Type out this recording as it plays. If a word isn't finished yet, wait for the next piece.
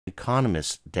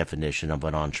Economist's definition of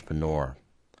an entrepreneur: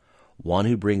 one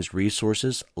who brings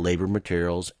resources, labor,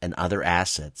 materials, and other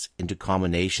assets into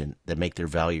combination that make their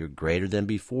value greater than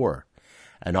before,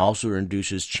 and also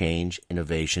introduces change,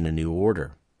 innovation, and new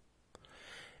order.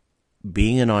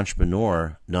 Being an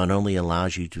entrepreneur not only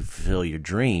allows you to fulfill your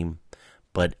dream,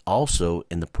 but also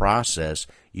in the process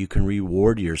you can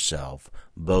reward yourself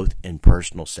both in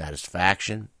personal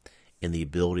satisfaction, in the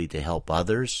ability to help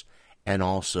others, and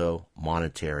also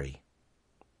monetary.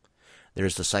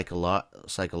 There's the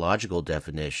psychological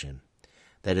definition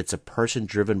that it's a person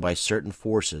driven by certain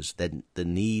forces that the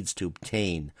needs to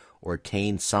obtain or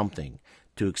attain something,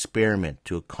 to experiment,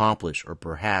 to accomplish, or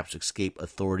perhaps escape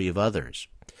authority of others.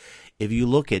 If you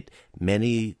look at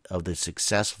many of the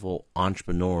successful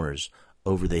entrepreneurs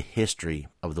over the history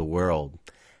of the world,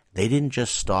 they didn't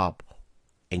just stop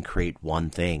and create one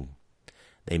thing.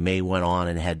 They may went on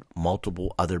and had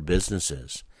multiple other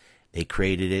businesses. They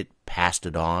created it, passed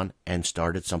it on, and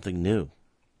started something new.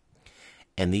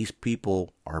 And these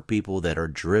people are people that are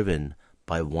driven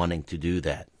by wanting to do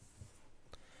that.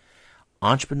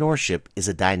 Entrepreneurship is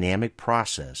a dynamic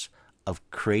process of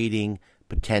creating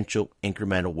potential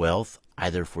incremental wealth,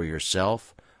 either for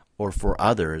yourself or for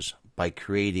others, by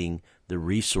creating the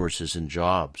resources and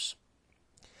jobs.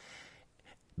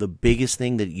 The biggest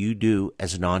thing that you do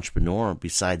as an entrepreneur,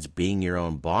 besides being your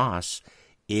own boss,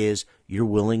 is you're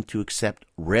willing to accept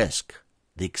risk,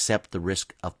 accept the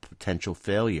risk of potential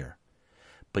failure.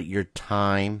 But your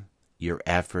time, your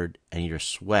effort, and your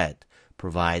sweat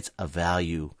provides a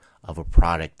value of a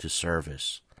product to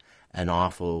service, and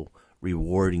also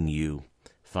rewarding you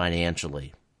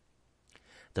financially.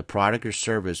 The product or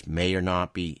service may or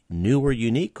not be new or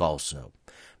unique also.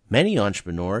 Many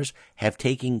entrepreneurs have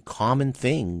taken common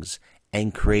things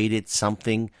and created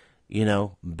something,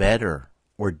 better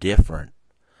or different.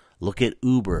 Look at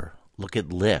Uber, look at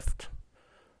Lyft.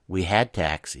 We had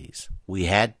taxis. We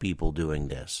had people doing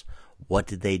this. What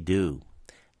did they do?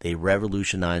 They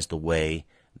revolutionized the way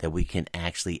that we can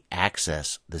actually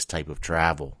access this type of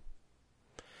travel.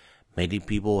 Many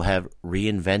people have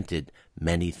reinvented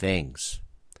many things.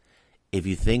 If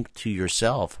you think to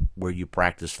yourself where you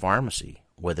practice pharmacy,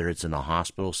 whether it's in a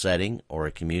hospital setting or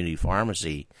a community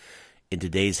pharmacy, in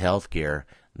today's healthcare,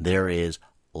 there is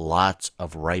lots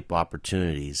of ripe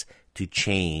opportunities to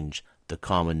change the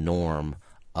common norm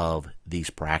of these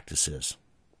practices.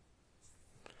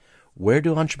 Where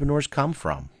do entrepreneurs come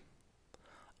from?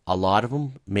 A lot of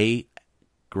them may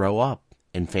grow up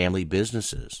in family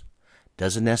businesses.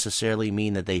 Doesn't necessarily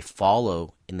mean that they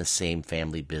follow in the same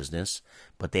family business,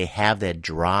 but they have that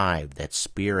drive, that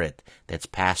spirit that's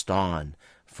passed on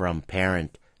from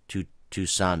parent to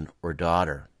son or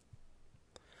daughter.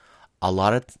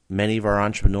 Many of our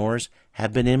entrepreneurs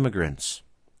have been immigrants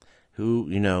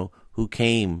who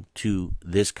came to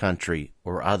this country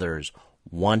or others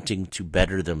wanting to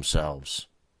better themselves.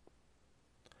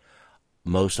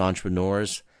 Most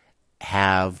entrepreneurs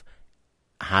have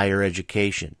higher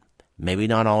education, maybe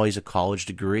not always a college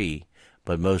degree,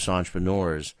 but most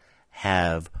entrepreneurs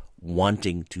have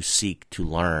wanting to seek to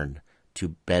learn to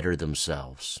better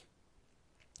themselves.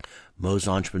 Most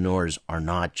entrepreneurs are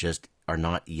not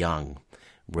young,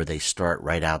 where they start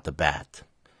right out the bat.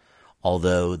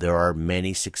 Although there are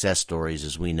many success stories,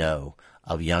 as we know,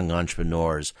 of young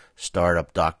entrepreneurs,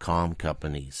 startup.com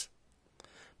companies.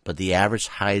 But the average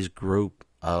highest group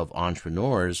of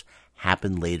entrepreneurs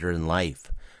happen later in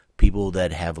life, people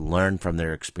that have learned from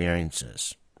their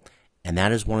experiences. And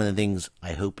that is one of the things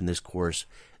I hope in this course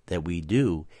that we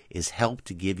do, is help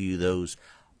to give you those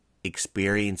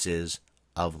experiences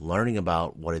of learning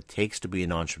about what it takes to be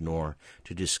an entrepreneur,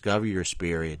 to discover your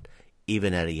spirit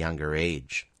even at a younger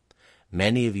age.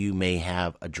 Many of you may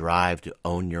have a drive to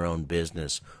own your own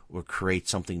business or create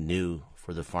something new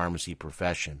for the pharmacy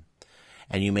profession.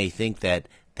 And you may think that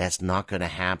that's not going to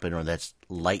happen or that's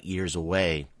light years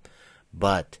away.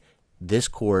 But this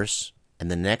course and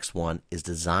the next one is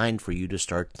designed for you to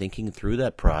start thinking through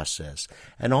that process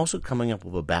and also coming up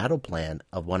with a battle plan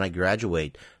of when I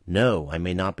graduate. No, I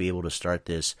may not be able to start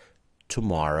this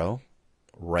tomorrow,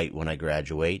 right when I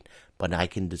graduate, but I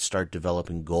can start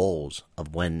developing goals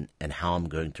of when and how I'm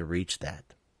going to reach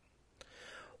that.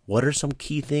 What are some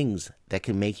key things that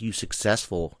can make you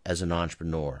successful as an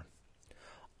entrepreneur?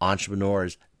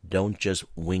 Entrepreneurs don't just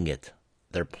wing it.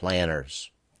 They're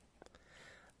planners.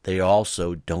 They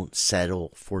also don't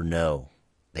settle for no.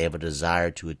 They have a desire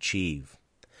to achieve.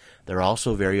 They're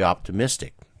also very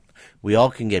optimistic. We all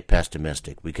can get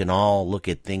pessimistic. We can all look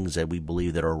at things that we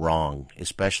believe that are wrong,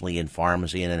 especially in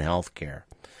pharmacy and in healthcare.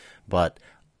 But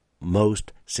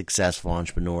most successful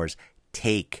entrepreneurs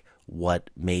take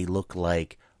what may look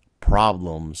like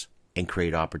problems and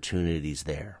create opportunities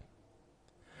there.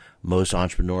 Most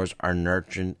entrepreneurs are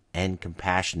nurturing and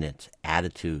compassionate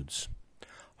attitudes,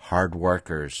 hard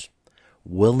workers,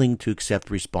 willing to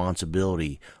accept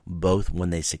responsibility both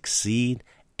when they succeed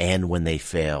and when they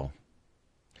fail.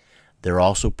 They're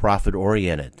also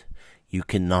profit-oriented. You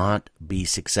cannot be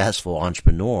successful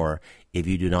entrepreneur if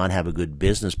you do not have a good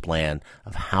business plan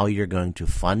of how you're going to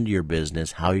fund your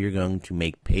business, how you're going to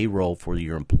make payroll for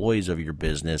your employees of your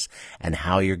business, and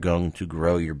how you're going to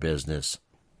grow your business.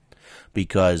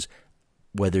 Because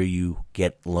whether you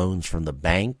get loans from the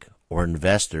bank or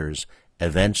investors,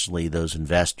 eventually those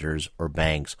investors or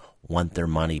banks want their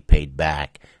money paid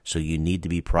back. So you need to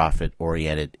be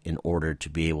profit-oriented in order to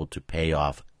be able to pay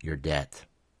off your debt.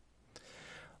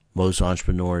 Most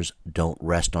entrepreneurs don't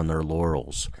rest on their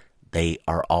laurels. They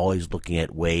are always looking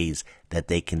at ways that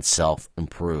they can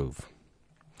self-improve.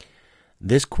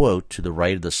 This quote to the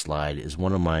right of the slide is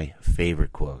one of my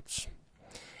favorite quotes.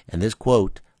 And this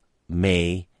quote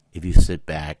may, if you sit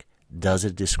back, does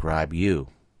it describe you?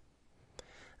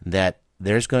 That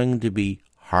there's going to be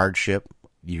hardship,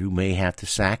 you may have to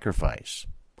sacrifice.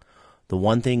 The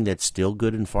one thing that's still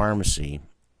good in pharmacy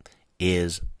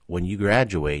is when you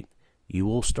graduate, you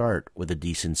will start with a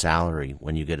decent salary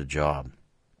when you get a job.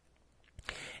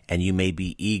 And you may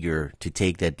be eager to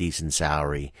take that decent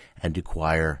salary and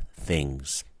acquire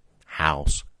things,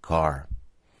 house, car.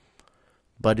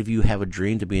 But if you have a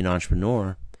dream to be an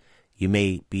entrepreneur, you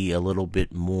may be a little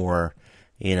bit more,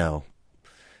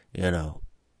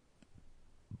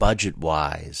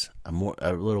 budget-wise,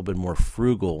 a little bit more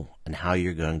frugal in how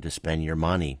you're going to spend your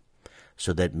money,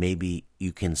 so that maybe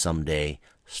you can someday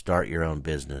start your own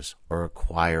business or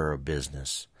acquire a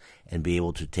business and be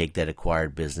able to take that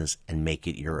acquired business and make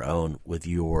it your own with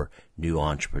your new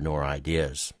entrepreneur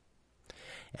ideas.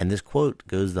 And this quote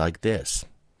goes like this: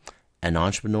 an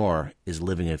entrepreneur is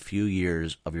living a few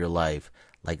years of your life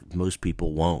like most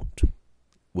people won't,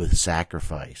 with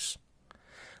sacrifice,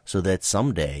 so that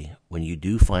someday when you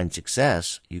do find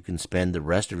success, you can spend the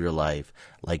rest of your life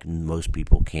like most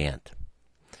people can't.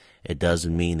 It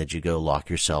doesn't mean that you go lock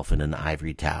yourself in an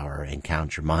ivory tower and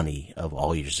count your money of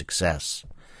all your success.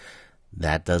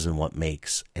 That doesn't what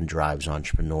makes and drives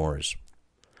entrepreneurs.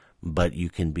 But you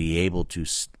can be able to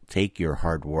take your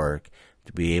hard work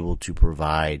to be able to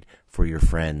provide for your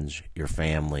friends, your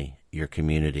family, your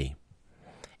community,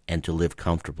 and to live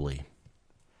comfortably.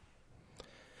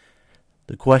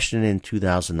 The question in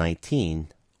 2019,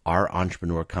 are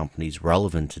entrepreneur companies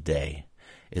relevant today,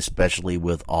 especially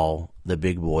with all the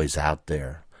big boys out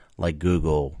there like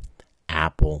Google,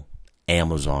 Apple,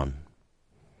 Amazon,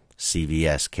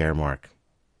 CVS, Caremark?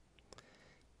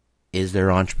 Is there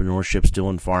entrepreneurship still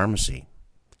in pharmacy?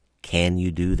 Can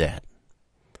you do that?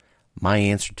 My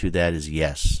answer to that is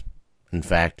yes. In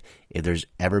fact, if there's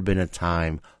ever been a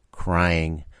time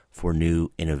crying for new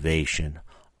innovation,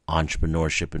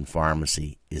 entrepreneurship in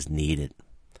pharmacy is needed.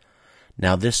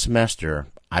 Now this semester,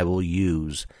 I will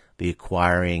use the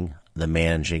acquiring, the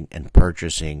managing, and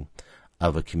purchasing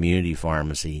of a community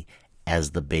pharmacy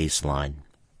as the baseline.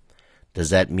 Does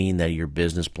that mean that your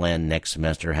business plan next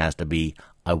semester has to be,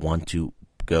 I want to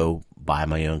go buy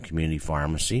my own community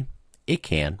pharmacy? It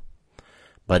can.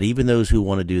 But even those who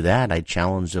want to do that, I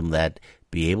challenge them that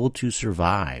be able to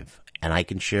survive. And I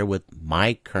can share with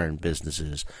my current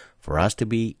businesses, for us to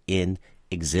be in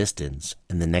existence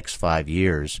in the next 5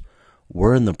 years,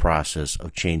 we're in the process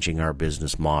of changing our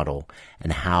business model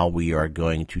and how we are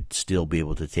going to still be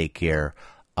able to take care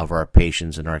of our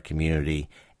patients in our community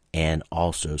and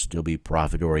also still be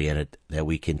profit-oriented, that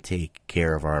we can take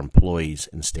care of our employees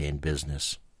and stay in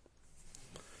business.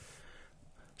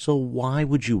 So why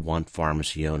would you want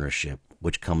pharmacy ownership,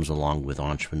 which comes along with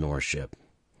entrepreneurship?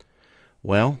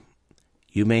 Well,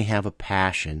 you may have a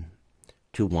passion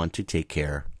to want to take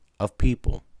care of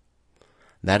people.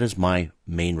 That is my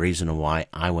main reason why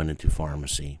I went into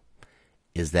pharmacy,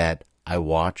 is that I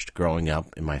watched growing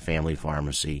up in my family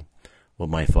pharmacy what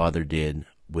my father did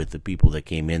with the people that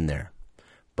came in there.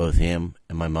 Both him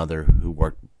and my mother, who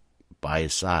worked by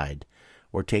his side,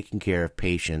 were taking care of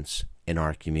patients in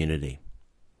our community.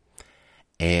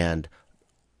 And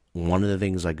one of the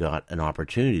things I got an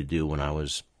opportunity to do when I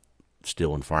was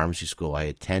still in pharmacy school, I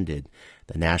attended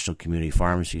the National Community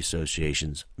Pharmacy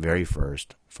Association's very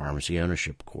first pharmacy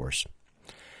ownership course.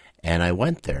 And I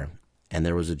went there, and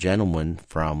there was a gentleman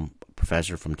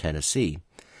professor from Tennessee,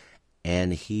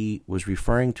 and he was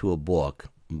referring to a book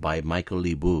by Michael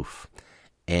Leboeuf.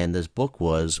 And this book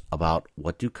was about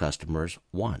what do customers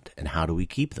want and how do we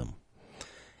keep them.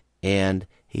 And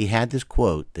he had this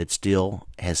quote that still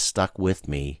has stuck with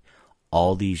me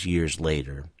all these years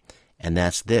later. And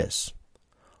that's this.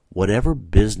 Whatever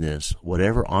business,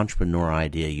 whatever entrepreneur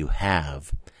idea you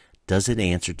have, does it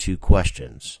answer two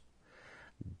questions?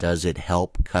 Does it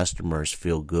help customers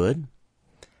feel good?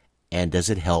 And does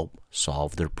it help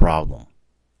solve their problem?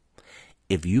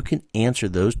 If you can answer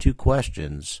those two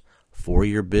questions for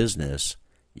your business,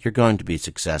 you're going to be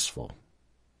successful.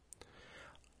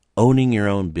 Owning your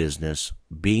own business,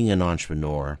 being an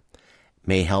entrepreneur,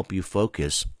 may help you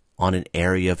focus on an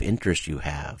area of interest you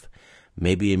have,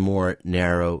 maybe a more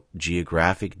narrow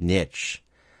geographic niche.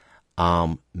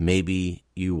 Maybe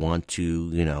you want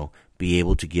to, be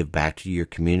able to give back to your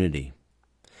community.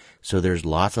 So there's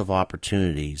lots of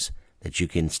opportunities that you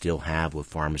can still have with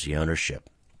pharmacy ownership.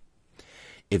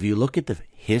 If you look at the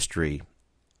history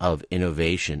of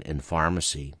innovation in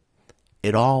pharmacy,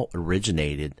 it all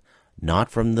originated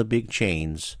not from the big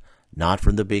chains, not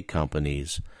from the big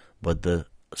companies, but the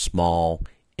small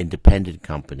independent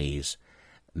companies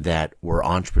that were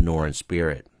entrepreneur in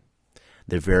spirit.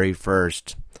 The very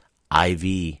first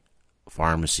IV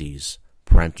pharmacies,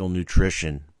 parental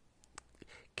nutrition,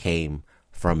 came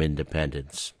from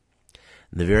independence.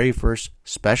 The very first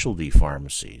specialty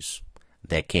pharmacies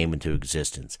that came into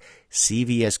existence,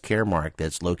 CVS Caremark,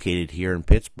 that's located here in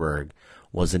Pittsburgh,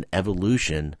 was an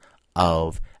evolution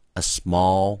of a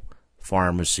small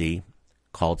pharmacy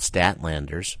called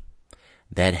Statlanders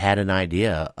that had an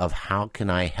idea of how can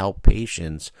I help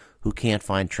patients who can't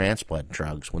find transplant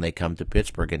drugs when they come to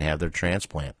Pittsburgh and have their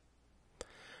transplant.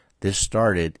 This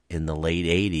started in the late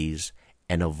 80s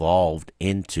and evolved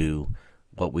into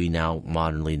what we now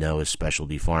modernly know as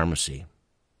specialty pharmacy.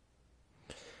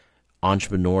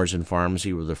 Entrepreneurs in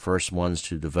pharmacy were the first ones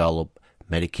to develop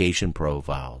medication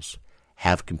profiles,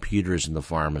 have computers in the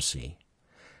pharmacy,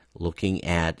 looking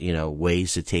at,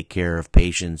 ways to take care of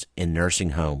patients in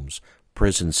nursing homes,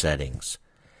 prison settings.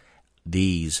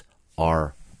 These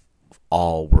are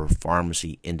all were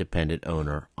pharmacy independent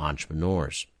owner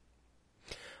entrepreneurs.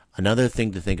 Another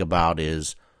thing to think about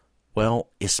is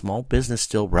small business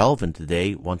still relevant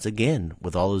today, once again,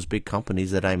 with all those big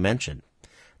companies that I mentioned?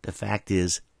 The fact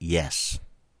is, yes.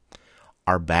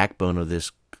 Our backbone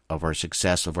of our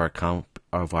success of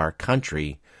our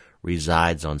country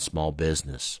resides on small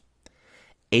business.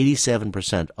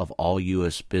 87% of all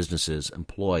U.S. businesses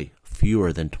employ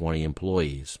fewer than 20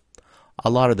 employees. A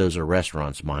lot of those are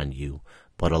restaurants, mind you,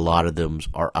 but a lot of them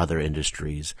are other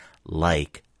industries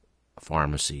like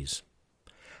pharmacies.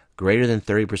 Greater than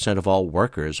 30% of all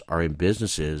workers are in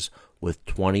businesses with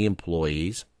 20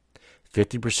 employees.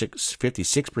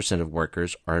 56% of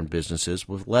workers are in businesses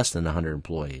with less than 100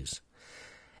 employees.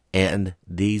 And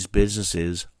these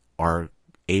businesses are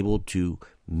able to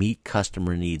meet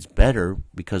customer needs better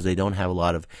because they don't have a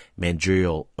lot of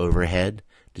managerial overhead.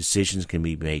 Decisions can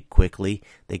be made quickly.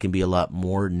 They can be a lot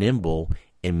more nimble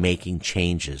in making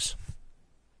changes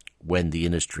when the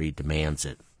industry demands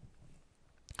it.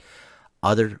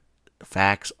 Other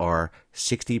facts are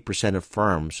 60% of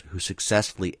firms who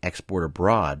successfully export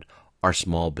abroad are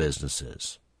small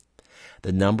businesses.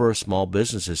 The number of small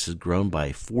businesses has grown by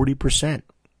 40%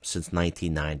 since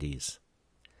 1990s.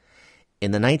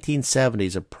 In the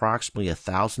 1970s, approximately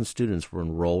 1,000 students were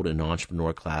enrolled in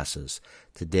entrepreneur classes.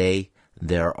 Today,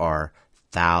 there are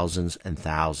thousands and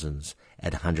thousands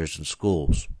at hundreds of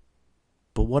schools.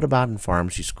 But what about in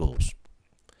pharmacy schools?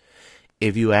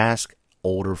 If you ask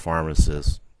older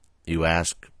pharmacists, you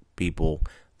ask people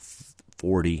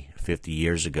 40, 50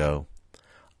 years ago,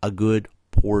 a good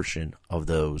portion of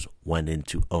those went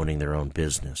into owning their own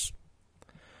business.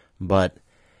 But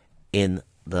in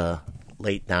the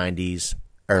late 90s,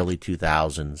 early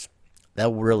 2000s,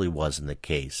 that really wasn't the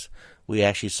case. We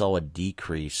actually saw a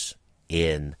decrease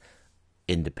in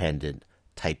independent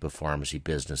type of pharmacy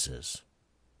businesses.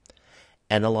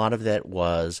 And a lot of that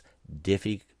was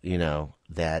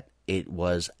that it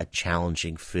was a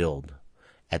challenging field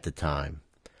at the time.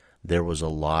 There was a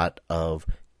lot of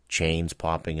chains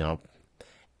popping up,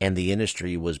 and the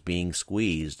industry was being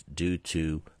squeezed due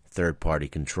to third-party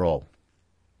control.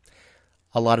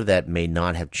 A lot of that may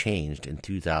not have changed in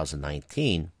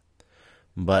 2019,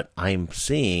 but I'm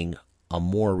seeing a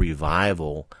more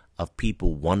revival of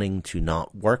people wanting to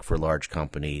not work for large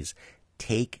companies,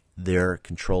 take their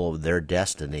control of their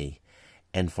destiny,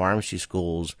 and pharmacy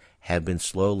schools have been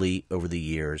slowly over the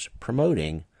years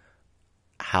promoting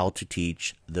how to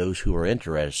teach those who are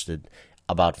interested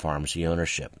about pharmacy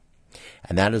ownership.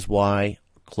 And that is why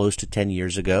close to 10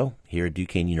 years ago, here at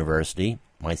Duquesne University,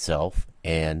 myself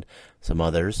and some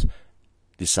others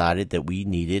decided that we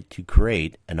needed to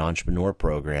create an entrepreneur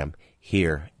program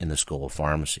here in the School of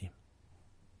Pharmacy.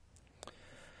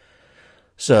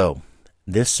 So,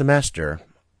 this semester,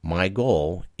 my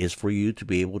goal is for you to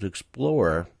be able to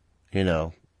explore,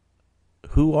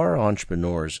 who are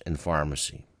entrepreneurs in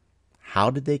pharmacy? How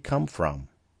did they come from?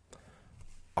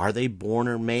 Are they born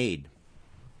or made?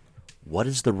 What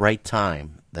is the right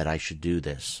time that I should do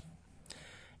this?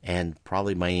 And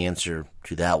probably my answer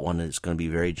to that one is going to be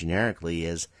very generically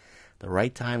is the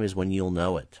right time is when you'll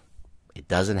know it. It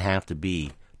doesn't have to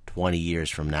be 20 years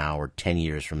from now or 10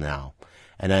 years from now.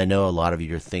 And I know a lot of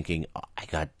you are thinking, oh, I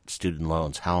got student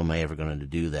loans. How am I ever going to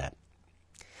do that?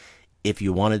 If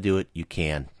you want to do it, you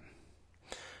can.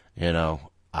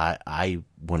 I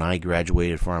when I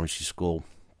graduated pharmacy school,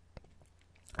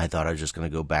 I thought I was just going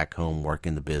to go back home, work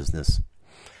in the business.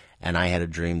 And I had a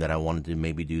dream that I wanted to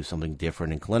maybe do something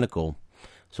different in clinical.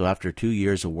 So after 2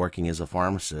 years of working as a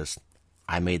pharmacist,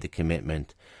 I made the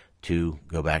commitment to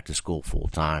go back to school full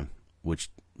time, which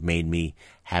made me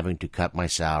having to cut my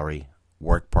salary,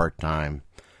 work part-time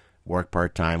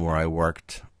where I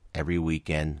worked every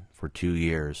weekend for 2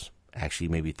 years, actually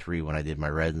maybe 3 when I did my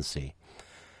residency.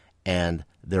 And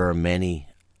there are many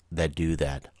that do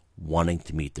that, wanting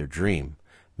to meet their dream.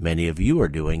 Many of you are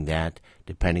doing that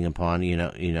depending upon,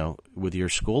 with your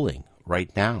schooling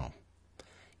right now.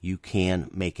 You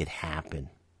can make it happen.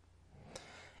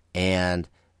 And,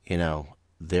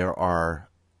 there are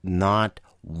not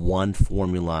one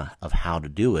formula of how to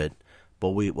do it, but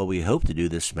what we hope to do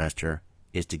this semester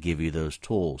is to give you those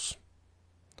tools.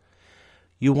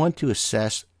 You want to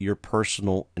assess your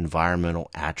personal environmental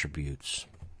attributes.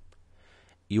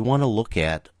 You want to look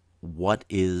at what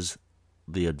is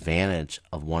the advantage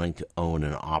of wanting to own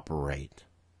and operate,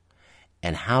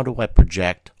 and how do I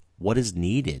project what is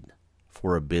needed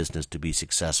for a business to be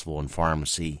successful in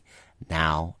pharmacy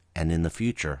now and in the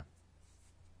future.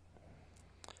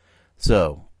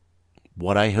 So,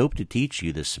 what I hope to teach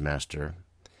you this semester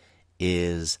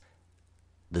is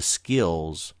the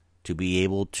skills to be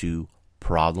able to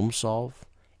problem solve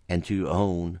and to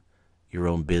own your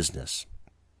own business.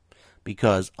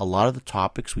 Because a lot of the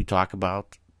topics we talk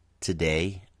about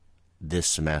today, this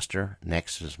semester,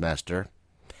 next semester,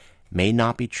 may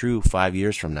not be true 5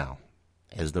 years from now,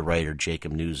 as the writer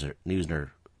Jacob Neusner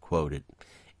quoted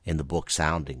in the book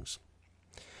Soundings.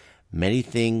 Many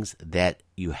things that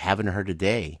you haven't heard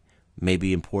today may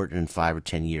be important in 5 or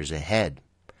 10 years ahead.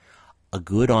 A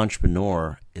good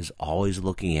entrepreneur is always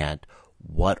looking at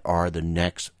what are the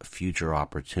next future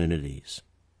opportunities.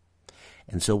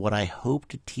 And so what I hope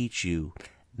to teach you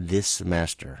this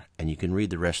semester, and you can read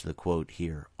the rest of the quote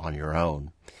here on your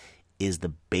own, is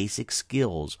the basic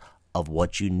skills of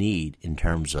what you need in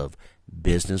terms of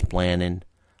business planning,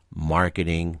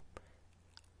 marketing,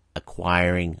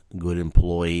 acquiring good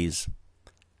employees,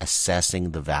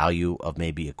 assessing the value of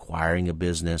maybe acquiring a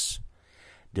business,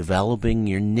 developing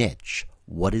your niche,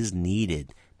 what is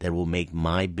needed that will make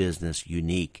my business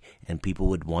unique and people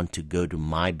would want to go to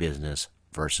my business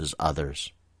versus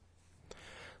others.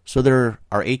 So there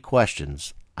are 8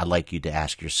 questions I'd like you to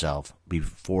ask yourself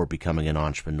before becoming an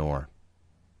entrepreneur.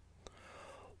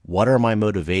 What are my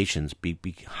motivations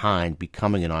behind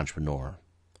becoming an entrepreneur?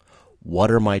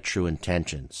 What are my true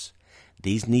intentions?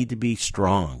 These need to be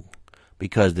strong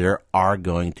because there are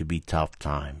going to be tough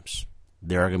times.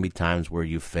 There are going to be times where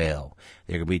you fail.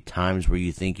 There are going to be times where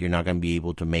you think you're not going to be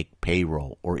able to make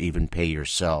payroll or even pay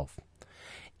yourself.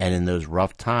 And in those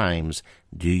rough times,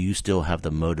 do you still have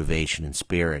the motivation and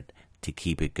spirit to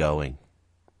keep it going?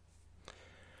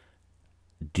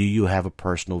 Do you have a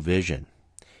personal vision?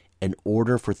 In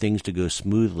order for things to go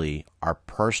smoothly, our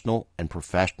personal and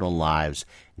professional lives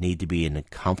need to be in a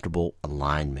comfortable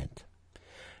alignment.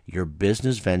 Your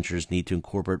business ventures need to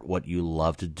incorporate what you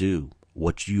love to do,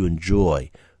 what you enjoy,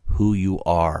 who you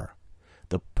are.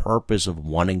 The purpose of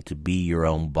wanting to be your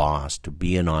own boss, to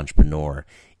be an entrepreneur,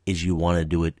 is you want to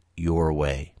do it your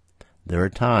way. There are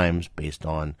times, based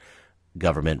on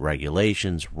government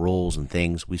regulations, rules, and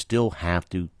things, we still have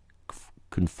to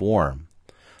conform.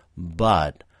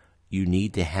 But you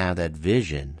need to have that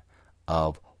vision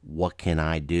of what can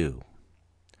I do?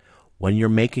 When you're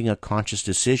making a conscious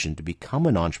decision to become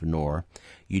an entrepreneur,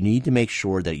 you need to make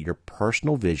sure that your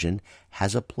personal vision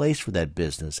has a place for that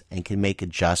business and can make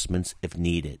adjustments if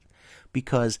needed.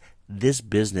 Because this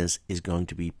business is going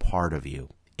to be part of you.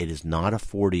 It is not a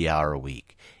 40-hour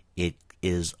week. It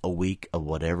is a week of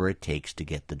whatever it takes to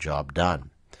get the job done.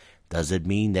 Does it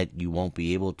mean that you won't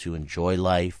be able to enjoy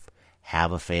life,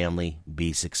 have a family,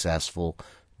 be successful?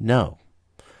 No.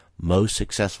 Most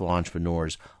successful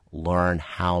entrepreneurs learn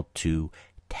how to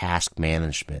task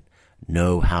management,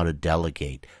 know how to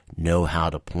delegate, know how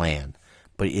to plan.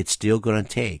 But it's still going to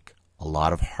take a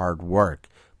lot of hard work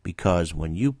because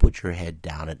when you put your head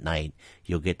down at night,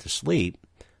 you'll get to sleep,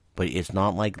 but it's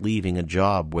not like leaving a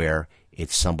job where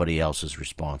it's somebody else's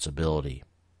responsibility.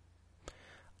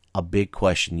 A big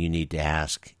question you need to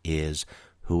ask is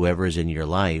whoever is in your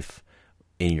life,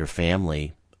 in your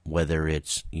family, whether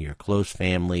it's your close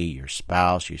family, your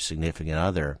spouse, your significant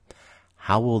other,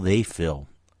 how will they feel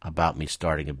about me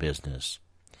starting a business?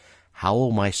 How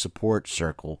will my support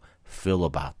circle feel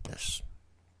about this?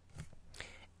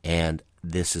 And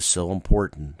this is so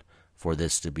important for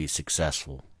this to be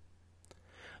successful.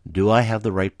 Do I have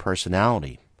the right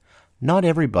personality? Not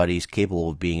everybody is capable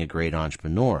of being a great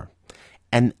entrepreneur.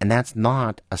 And that's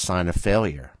not a sign of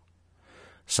failure.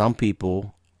 Some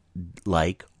people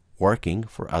like working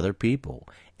for other people.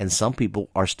 And some people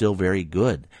are still very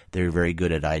good. They're very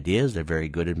good at ideas. They're very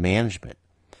good at management.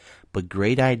 But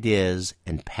great ideas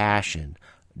and passion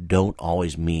don't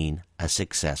always mean a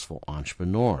successful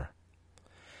entrepreneur.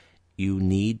 You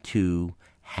need to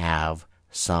have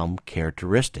some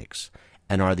characteristics.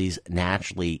 And are these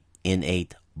naturally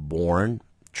innate born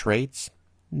traits?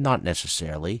 Not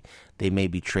necessarily. They may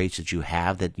be traits that you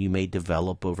have that you may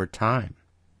develop over time.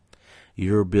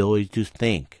 Your ability to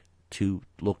think, to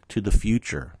look to the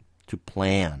future, to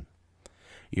plan.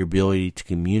 Your ability to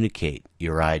communicate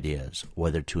your ideas,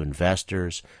 whether to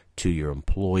investors, to your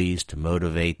employees, to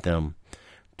motivate them,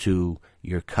 to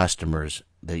your customers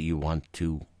that you want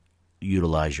to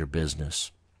utilize your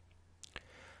business.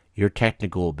 Your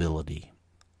technical ability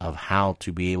of how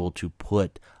to be able to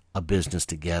put a business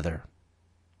together.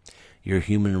 Your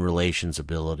human relations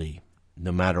ability.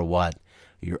 No matter what,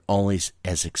 you're only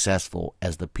as successful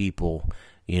as the people,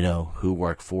 who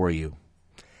work for you.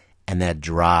 And that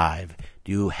drive.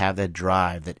 Do you have that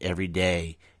drive that every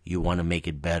day you want to make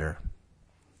it better?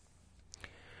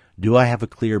 Do I have a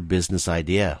clear business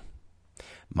idea?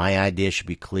 My idea should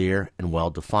be clear and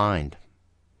well defined.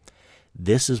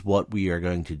 This is what we are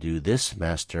going to do this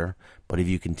semester, but if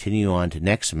you continue on to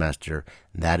next semester,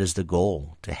 that is the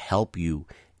goal, to help you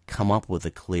come up with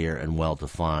a clear and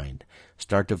well-defined.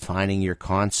 Start defining your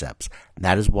concepts.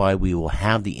 That is why we will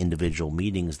have the individual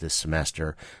meetings this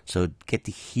semester, so get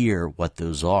to hear what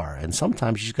those are. And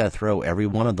sometimes you just got to throw every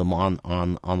one of them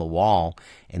on the wall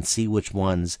and see which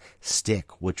ones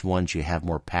stick, which ones you have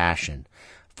more passion.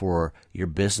 For your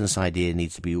business idea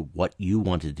needs to be what you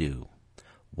want to do.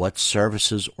 What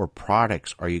services or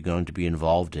products are you going to be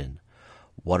involved in?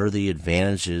 What are the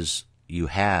advantages you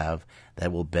have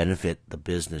that will benefit the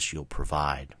business you'll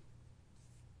provide?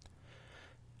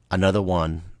 Another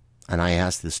one, and I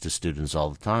ask this to students all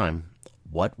the time,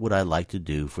 what would I like to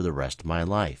do for the rest of my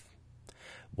life?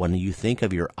 When you think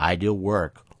of your ideal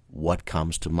work, what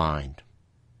comes to mind?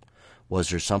 Was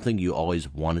there something you always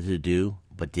wanted to do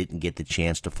but didn't get the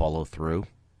chance to follow through?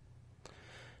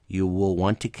 You will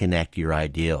want to connect your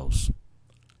ideals.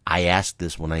 I ask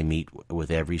this when I meet with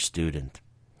every student.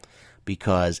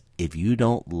 Because if you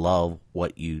don't love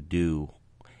what you do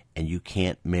and you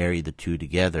can't marry the two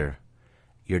together,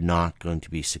 you're not going to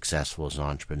be successful as an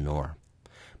entrepreneur.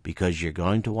 Because you're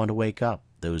going to want to wake up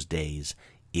those days,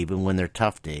 even when they're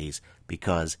tough days,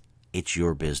 because it's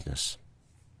your business.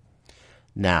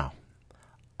 Now,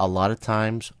 a lot of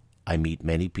times I meet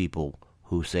many people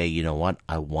who say, you know what,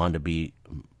 I want to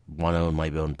own my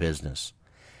own business.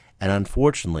 And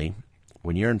unfortunately,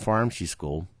 when you're in pharmacy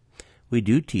school, we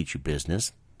do teach you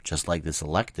business, just like this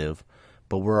elective,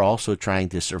 but we're also trying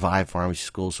to survive pharmacy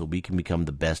school so we can become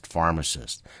the best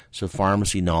pharmacists. So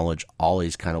pharmacy knowledge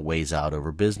always kind of weighs out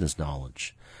over business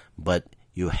knowledge. But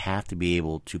you have to be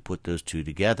able to put those two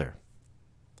together.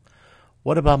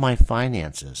 What about my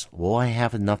finances? Will I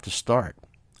have enough to start?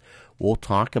 We'll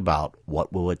talk about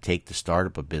what will it take to start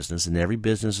up a business, and every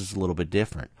business is a little bit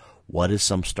different. What is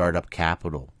some startup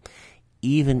capital?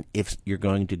 Even if you're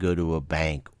going to go to a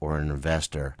bank or an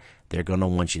investor, they're going to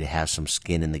want you to have some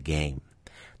skin in the game.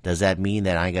 Does that mean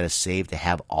that I got to save to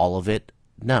have all of it?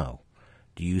 No.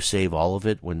 Do you save all of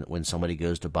it when somebody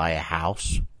goes to buy a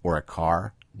house or a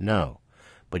car? No.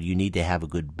 But you need to have a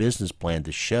good business plan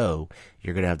to show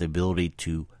you're going to have the ability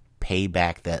to pay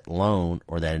back that loan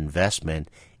or that investment,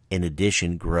 in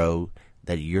addition grow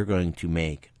that you're going to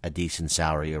make a decent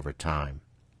salary over time.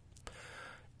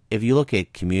 If you look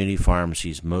at community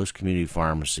pharmacies, most community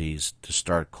pharmacies to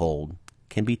start cold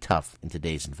can be tough in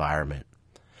today's environment.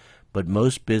 But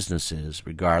most businesses,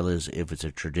 regardless if it's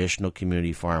a traditional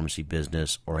community pharmacy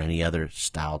business or any other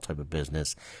style type of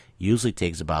business, usually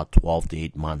takes about 12 to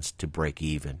 8 months to break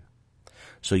even.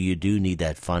 So you do need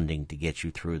that funding to get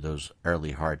you through those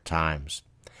early hard times.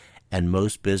 And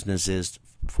most businesses,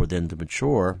 for them to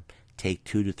mature, take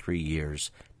 2 to 3 years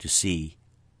to see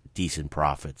decent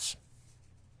profits.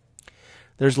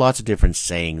 There's lots of different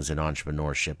sayings in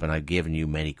entrepreneurship, and I've given you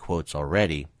many quotes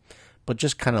already. But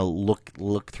just kind of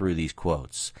look through these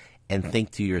quotes and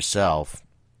think to yourself,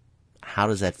 how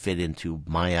does that fit into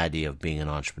my idea of being an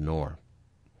entrepreneur?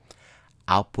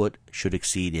 Output should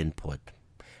exceed input.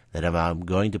 That if I'm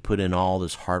going to put in all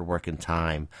this hard work and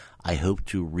time, I hope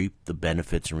to reap the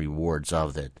benefits and rewards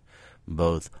of it,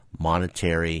 both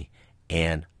monetary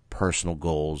and personal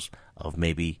goals of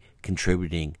maybe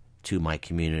contributing to my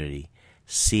community,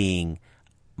 seeing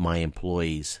my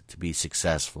employees to be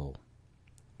successful.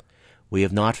 We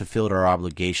have not fulfilled our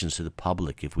obligations to the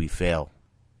public if we fail.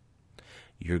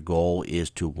 Your goal is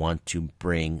to want to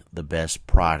bring the best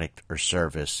product or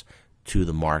service to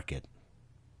the market.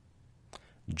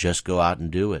 Just go out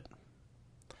and do it.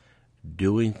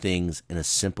 Doing things in a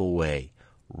simple way,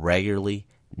 regularly,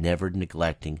 never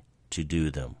neglecting to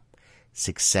do them.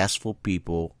 Successful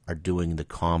people are doing the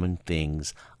common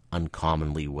things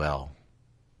uncommonly well.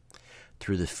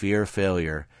 Through the fear of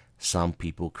failure, some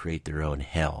people create their own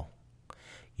hell.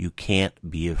 You can't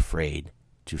be afraid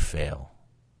to fail.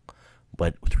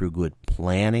 But through good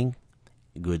planning,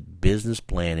 good business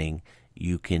planning,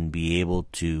 you can be able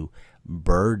to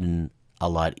burden a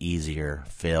lot easier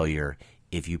failure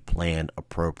if you plan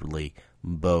appropriately,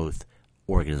 both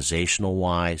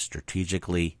organizational-wise,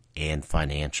 strategically, and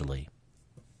financially.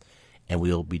 And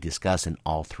we'll be discussing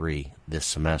all three this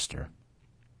semester.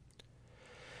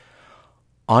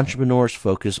 Entrepreneurs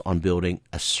focus on building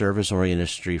a service-oriented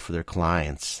industry for their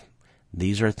clients.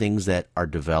 These are things that are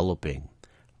developing.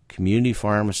 Community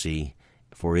pharmacy,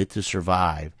 for it to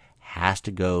survive, has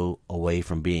to go away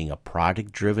from being a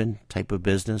product-driven type of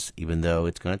business, even though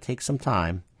it's going to take some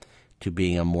time, to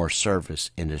being a more service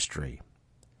industry.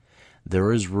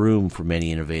 There is room for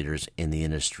many innovators in the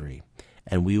industry,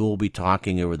 and we will be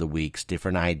talking over the weeks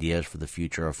different ideas for the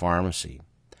future of pharmacy.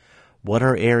 What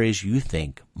are areas you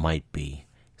think might be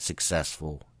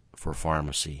successful for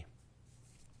pharmacy?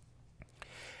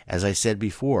 As I said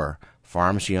before,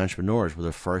 pharmacy entrepreneurs were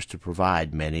the first to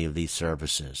provide many of these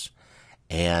services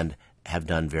and have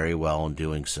done very well in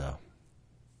doing so.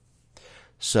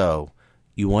 So,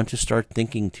 you want to start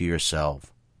thinking to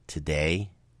yourself today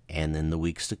and in the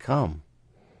weeks to come,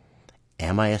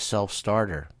 am I a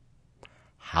self-starter?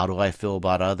 How do I feel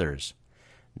about others?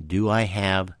 Do I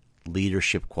have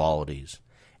leadership qualities?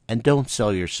 And don't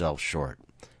sell yourself short.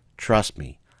 Trust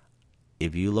me,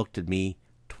 if you looked at me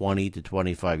 20 to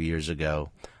 25 years ago,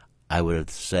 I would have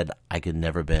said I could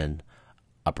never been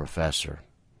a professor,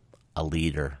 a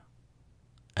leader,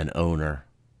 an owner,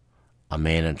 a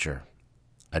manager,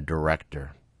 a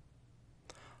director.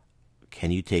 Can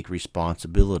you take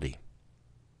responsibility?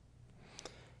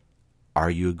 Are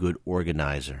you a good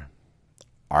organizer?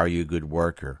 Are you a good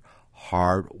worker?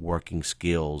 Hard working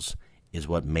skills is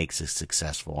what makes a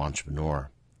successful entrepreneur.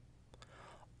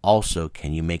 Also,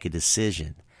 can you make a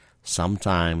decision?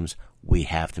 Sometimes we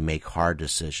have to make hard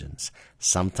decisions.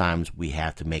 Sometimes we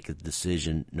have to make a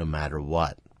decision no matter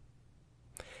what.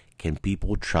 Can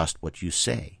people trust what you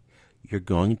say? You're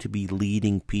going to be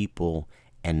leading people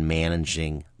and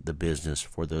managing the business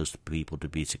for those people to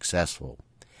be successful.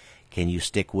 Can you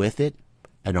stick with it?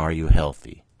 And are you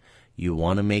healthy? You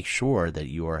want to make sure that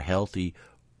you are healthy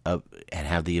and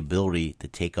have the ability to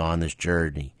take on this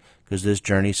journey, because this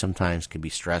journey sometimes can be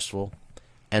stressful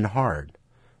and hard,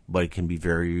 but it can be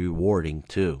very rewarding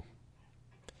too.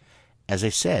 As I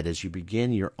said, as you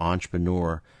begin your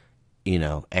entrepreneur,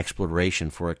 exploration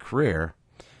for a career,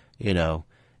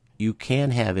 you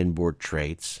can have inborn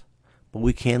traits, but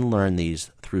we can learn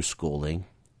these through schooling,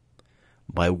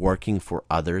 by working for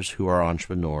others who are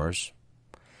entrepreneurs,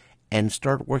 and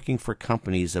start working for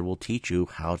companies that will teach you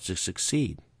how to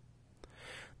succeed.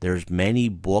 There's many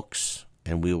books,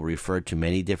 and we will refer to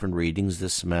many different readings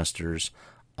this semester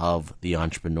of the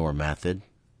entrepreneur method.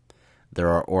 There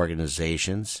are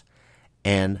organizations,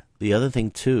 and the other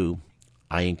thing too,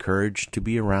 I encourage to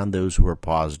be around those who are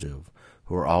positive,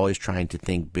 who are always trying to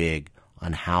think big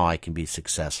on how I can be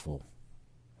successful.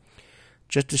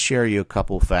 Just to share you a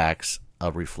couple facts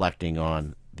of reflecting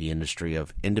on the industry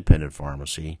of independent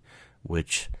pharmacy,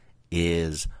 which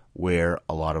is where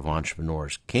a lot of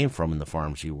entrepreneurs came from in the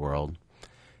pharmacy world,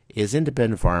 is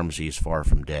independent pharmacy is far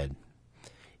from dead.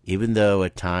 Even though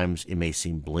at times it may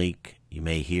seem bleak, you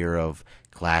may hear of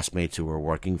classmates who are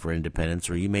working for independents,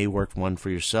 or you may work one for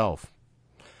yourself.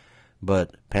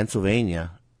 But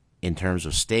Pennsylvania, in terms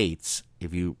of states,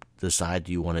 if you decide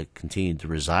you want to continue to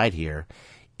reside here,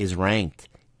 is ranked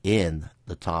in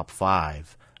the top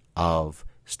 5 of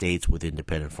states with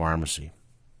independent pharmacy.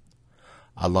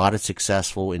 A lot of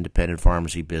successful independent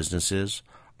pharmacy businesses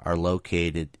are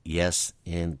located, yes,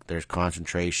 there's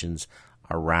concentrations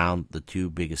around the 2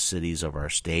 biggest cities of our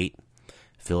state,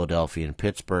 Philadelphia and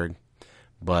Pittsburgh,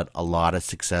 but a lot of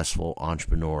successful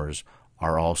entrepreneurs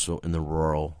are also in the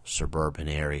rural, suburban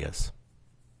areas.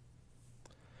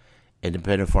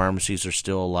 Independent pharmacies are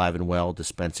still alive and well,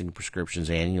 dispensing prescriptions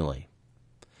annually.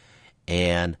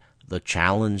 And the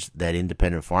challenge that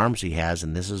independent pharmacy has,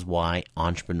 and this is why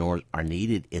entrepreneurs are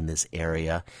needed in this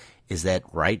area, is that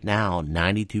right now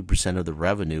 92% of the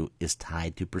revenue is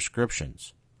tied to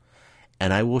prescriptions.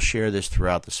 And I will share this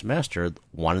throughout the semester.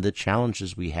 One of the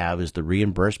challenges we have is the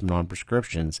reimbursement on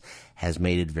prescriptions has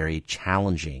made it very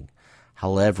challenging.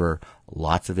 However,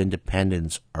 lots of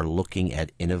independents are looking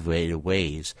at innovative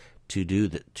ways to do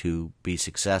that, to be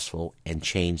successful and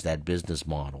change that business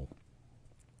model.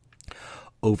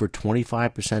 Over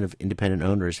 25% of independent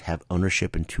owners have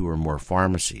ownership in 2 or more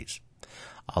pharmacies.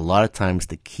 A lot of times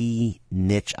the key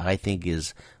niche, I think,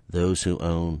 is those who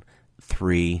own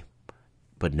 3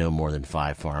 but no more than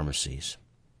 5 pharmacies.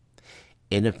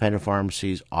 Independent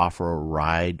pharmacies offer a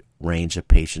wide range of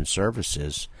patient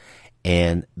services,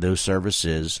 and those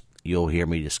services you'll hear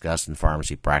me discuss in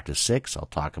Pharmacy Practice 6. I'll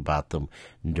talk about them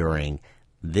during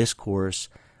this course,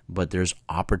 but there's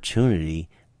opportunity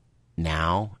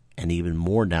now and even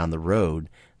more down the road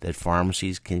that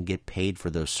pharmacies can get paid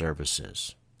for those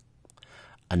services.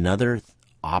 Another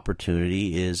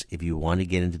opportunity is, if you want to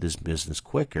get into this business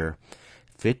quicker,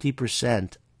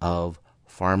 50% of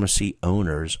pharmacy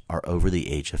owners are over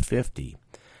the age of 50.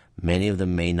 Many of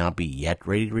them may not be yet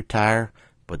ready to retire,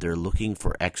 but they're looking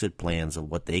for exit plans of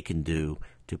what they can do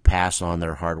to pass on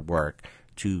their hard work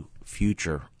to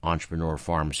future entrepreneur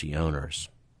pharmacy owners.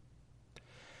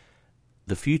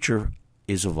 The future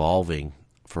is evolving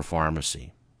for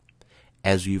pharmacy.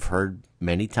 As you've heard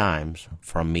many times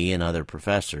from me and other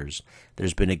professors,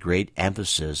 there's been a great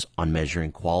emphasis on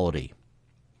measuring quality.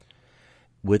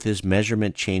 With this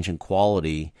measurement change in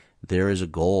quality, there is a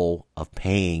goal of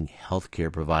paying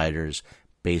healthcare providers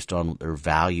based on their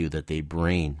value that they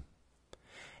bring.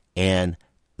 And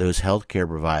those healthcare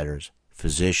providers,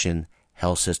 physician,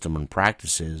 health system, and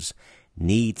practices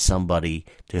need somebody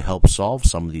to help solve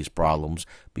some of these problems,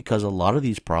 because a lot of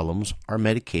these problems are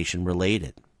medication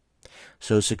related.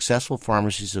 So successful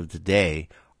pharmacies of today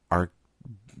are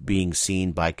being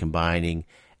seen by combining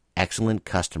excellent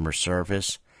customer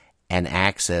service and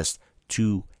access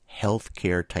to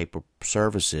healthcare type of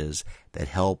services that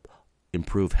help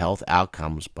improve health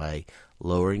outcomes by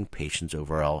lowering patients'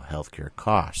 overall healthcare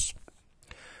costs.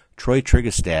 Troy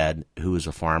Trigestad, who is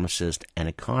a pharmacist and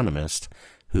economist,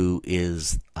 who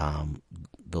is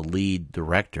the lead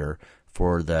director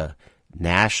for the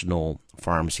National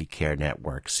Pharmacy Care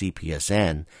Network,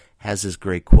 CPSN, has this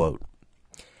great quote: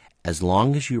 "As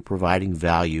long as you're providing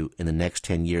value in the next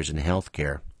 10 years in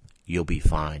healthcare, you'll be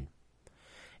fine."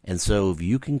 And so if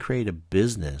you can create a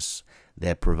business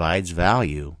that provides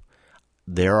value,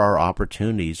 there are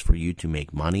opportunities for you to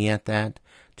make money at that,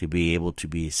 to be able to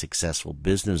be a successful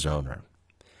business owner.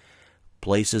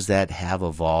 Places that have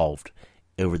evolved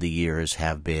over the years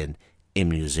have been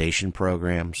immunization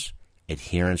programs,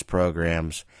 adherence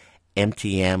programs,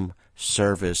 MTM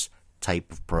service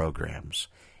type of programs.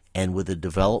 And with the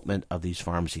development of these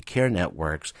pharmacy care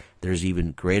networks, there's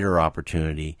even greater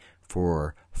opportunity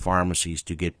for pharmacies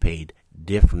to get paid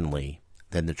differently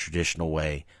than the traditional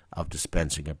way of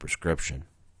dispensing a prescription.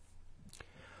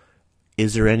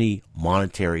 Is there any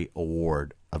monetary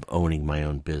award of owning my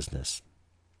own business?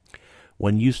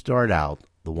 When you start out,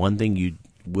 the one thing you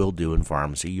will do in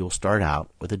pharmacy, you'll start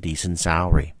out with a decent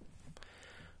salary.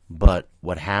 But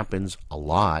what happens a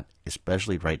lot,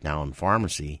 especially right now in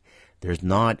pharmacy, there's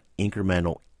not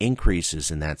incremental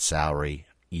increases in that salary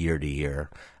year to year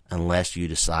unless you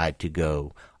decide to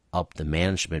go up the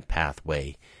management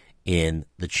pathway in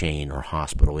the chain or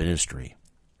hospital industry.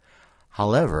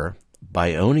 However,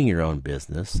 by owning your own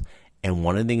business, and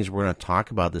one of the things we're going to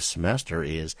talk about this semester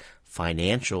is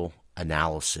financial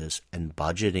analysis and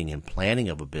budgeting and planning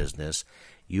of a business,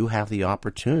 you have the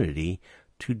opportunity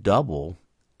to double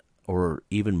or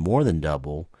even more than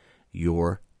double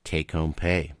your take-home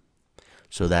pay.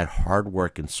 So that hard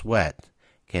work and sweat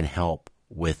can help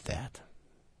with that.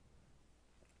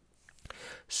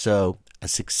 So a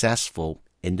successful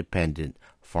independent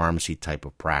pharmacy type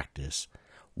of practice,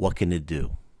 what can it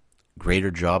do?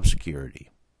 Greater job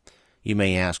security. You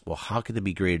may ask, well, how could there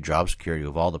be greater job security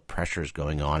with all the pressures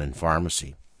going on in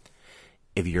pharmacy?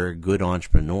 If you're a good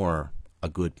entrepreneur, a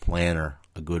good planner,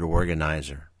 a good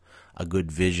organizer, a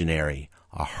good visionary,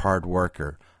 a hard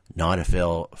worker, not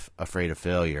afraid of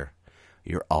failure,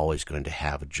 you're always going to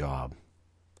have a job.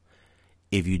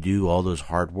 If you do all those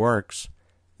hard works,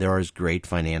 there is great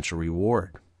financial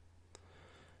reward.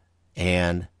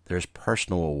 And there's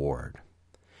personal reward.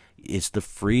 It's the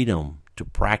freedom to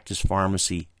practice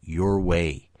pharmacy your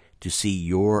way, to see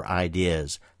your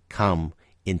ideas come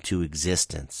into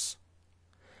existence.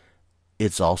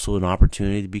 It's also an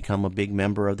opportunity to become a big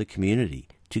member of the community,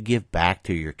 to give back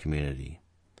to your community.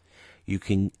 You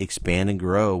can expand and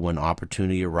grow when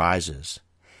opportunity arises.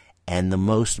 And the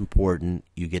most important,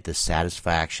 you get the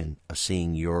satisfaction of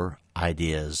seeing your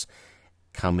ideas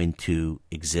come into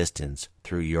existence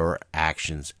through your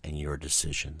actions and your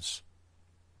decisions.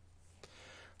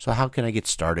 So how can I get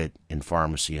started in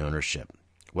pharmacy ownership?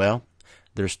 Well,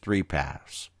 there's 3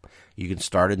 paths. You can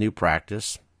start a new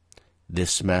practice.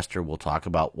 This semester we'll talk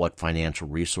about what financial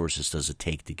resources does it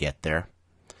take to get there.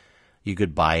 You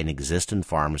could buy an existing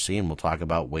pharmacy, and we'll talk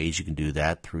about ways you can do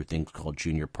that through things called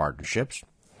junior partnerships.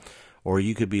 Or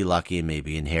you could be lucky and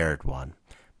maybe inherit one,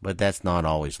 but that's not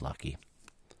always lucky.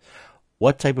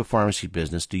 What type of pharmacy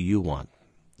business do you want?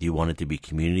 Do you want it to be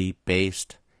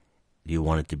community-based? Do you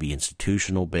want it to be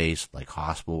institutional-based, like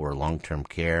hospital or long-term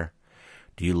care?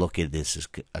 Do you look at this as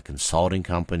a consulting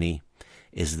company?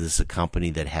 Is this a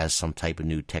company that has some type of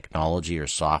new technology or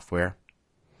software?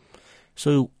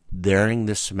 So during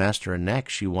this semester and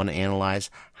next, you want to analyze,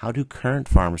 how do current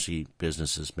pharmacy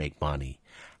businesses make money?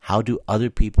 How do other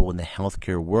people in the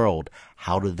healthcare world,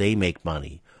 how do they make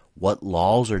money? What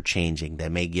laws are changing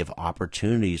that may give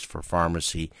opportunities for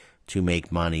pharmacy to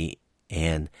make money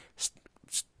and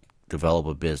develop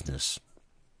a business?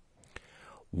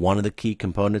 One of the key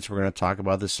components we're going to talk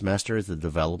about this semester is the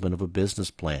development of a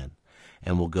business plan.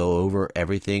 And we'll go over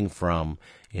everything from,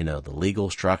 the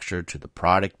legal structure to the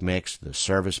product mix, to the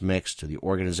service mix, to the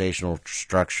organizational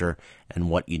structure, and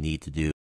what you need to do